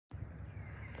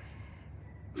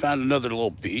Found another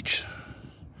little beach.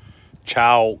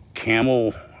 Chow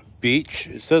Camel Beach.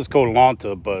 It says Koh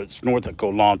Lanta, but it's north of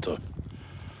Koh Lanta.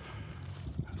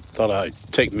 Thought I'd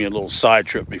take me a little side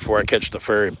trip before I catch the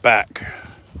ferry back.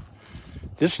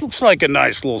 This looks like a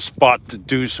nice little spot to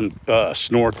do some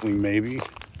snorkeling, maybe.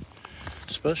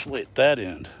 Especially at that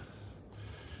end.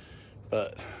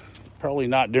 But probably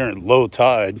not during low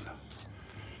tide.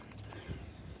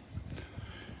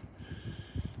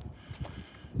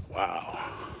 Wow.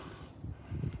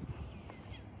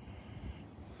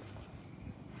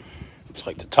 Looks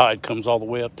like the tide comes all the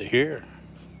way up to here.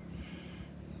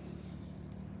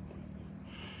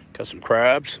 Got some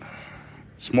crabs,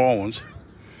 small ones,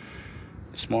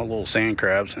 small little sand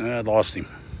crabs. And I lost him.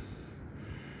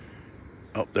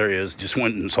 Oh, there he is, just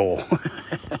went in his hole.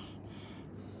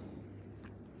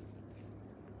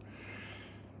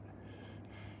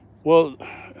 Well,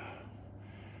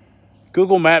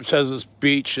 Google Maps has this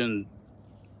beach in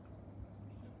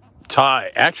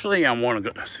Thai. Actually, I want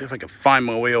to go see if I can find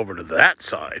my way over to that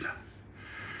side,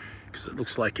 because it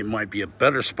looks like it might be a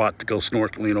better spot to go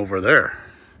snorkeling over there,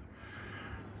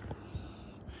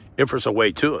 if there's a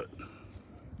way to it.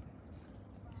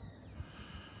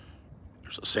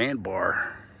 There's a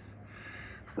sandbar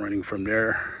running from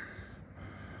there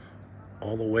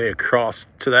all the way across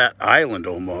to that island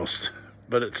almost,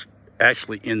 but it's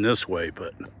actually in this way,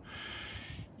 but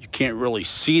you can't really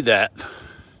see that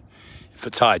if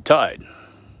it's high tide.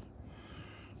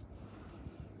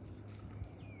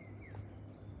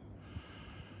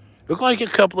 Look like a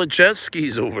couple of jet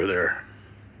skis over there.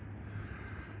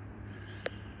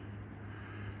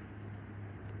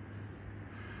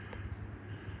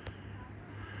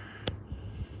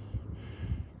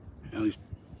 And these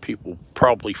people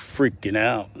probably freaking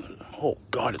out. Oh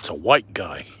God, it's a white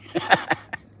guy.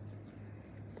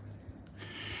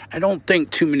 I don't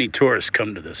think too many tourists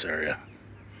come to this area.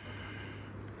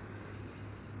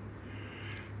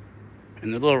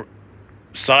 And the little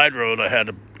side road I had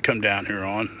to come down here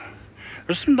on,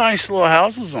 there's some nice little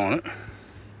houses on it.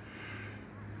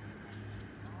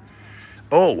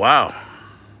 Oh, wow.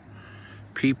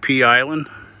 PP Island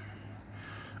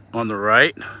on the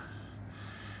right.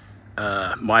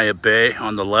 Maya Bay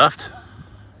on the left.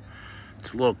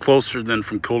 It's a little closer than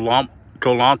from Koh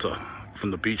Lanta,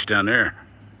 from the beach down there.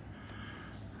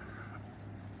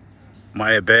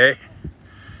 Maya Bay,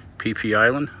 PP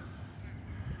Island.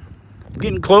 I'm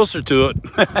getting closer to it.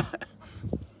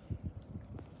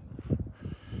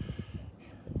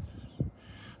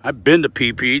 I've been to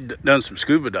PP, done some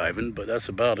scuba diving, but that's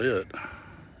about it.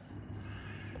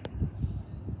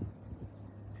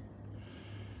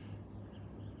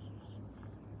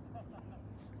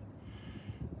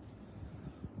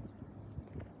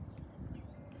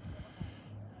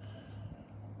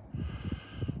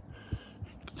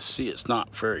 See, it's not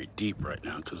very deep right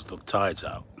now because the tide's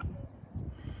out.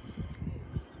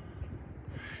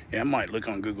 Yeah, I might look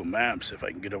on Google Maps if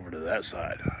I can get over to that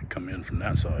side. Come in from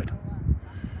that side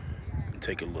and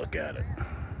take a look at it.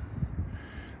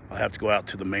 I'll have to go out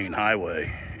to the main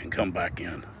highway and come back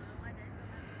in.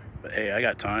 But hey, I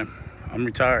got time. I'm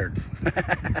retired.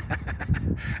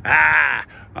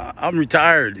 I'm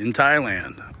retired in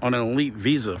Thailand on an elite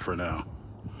visa for now.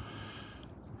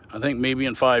 I think maybe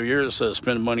in 5 years,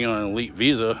 spend money on an elite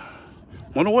visa.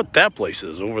 Wonder what that place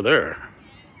is over there.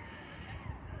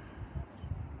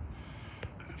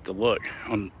 I have to look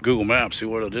on Google Maps, see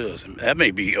what it is. That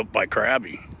may be up by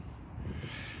Krabi.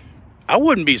 I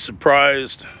wouldn't be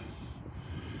surprised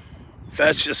if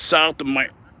that's just south of my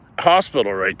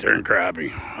hospital right there in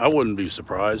Krabi. I wouldn't be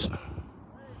surprised.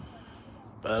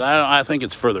 But I think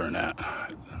it's further than that.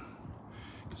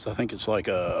 Because I think it's like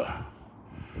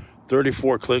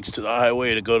 34 clicks to the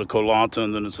highway to go to Koh Lanta,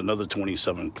 and then it's another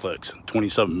 27 clicks,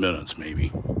 27 minutes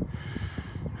maybe.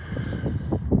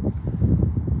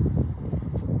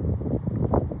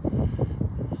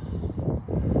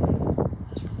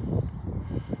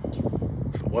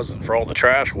 If it wasn't for all the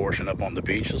trash washing up on the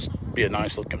beach, this would be a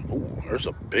nice looking. Ooh, there's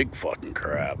a big fucking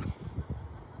crab.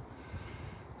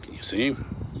 Can you see him?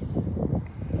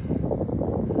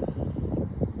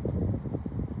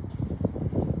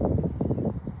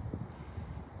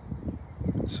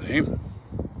 See?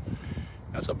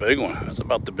 That's a big one. That's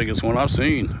about the biggest one I've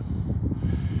seen.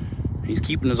 He's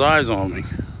keeping his eyes on me.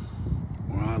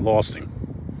 Well, I lost him.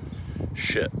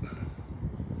 Shit.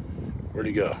 Where'd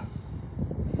he go?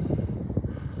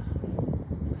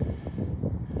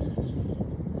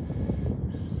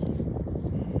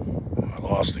 I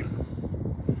lost him.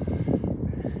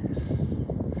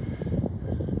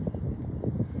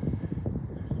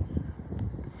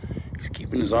 He's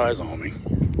keeping his eyes on me.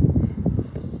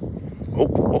 Oh,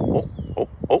 oh, oh. Oh,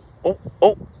 oh, oh,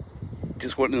 oh.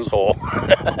 Just went in his hole.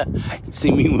 You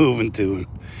see me moving to him.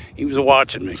 He was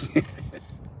watching me.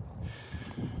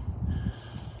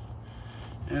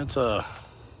 It's like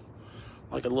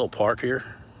a little park here.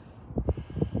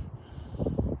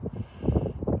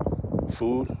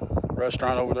 Food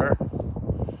restaurant over there.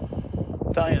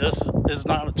 I'm telling you, this is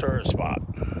not a tourist spot.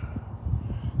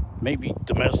 Maybe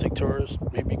domestic tourists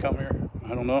maybe come here.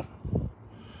 I don't know.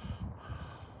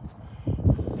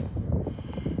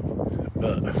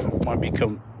 But might be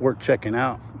worth checking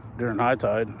out during high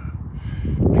tide.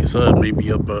 Like I said,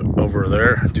 maybe up over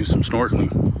there, do some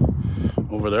snorkeling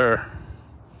over there.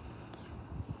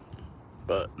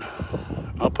 But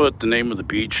I'll put the name of the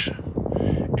beach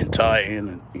in Thai and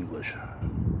in English.